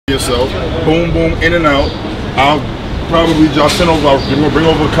yourself. Boom, boom, in and out. I'll send over. We'll bring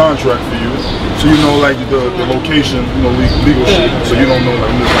over a contract for you, so you know like the location, you know, legal shit. So you don't know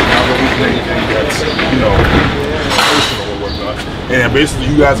like this, like not anything that's personal or whatnot. And basically,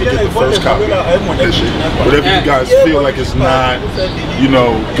 you guys will get the first copy. Whatever you guys feel like it's not,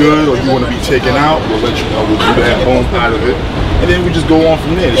 good or you want to be taken out, we'll let you know. We'll do that. Boom, out of it. And then we just go on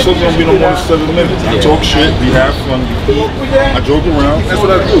from there. The show's gonna be no more than 7 minutes. I talk shit, we have fun, we eat, I joke around. That's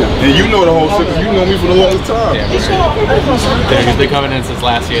what I do. And you know the whole shit, you know me for the longest time. Yeah, he's been coming in since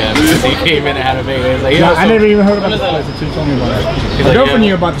last year. He came in and had a big. Like, I never even heard about this place until you told me about it. My girlfriend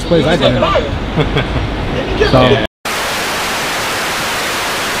knew about this place. I didn't. So.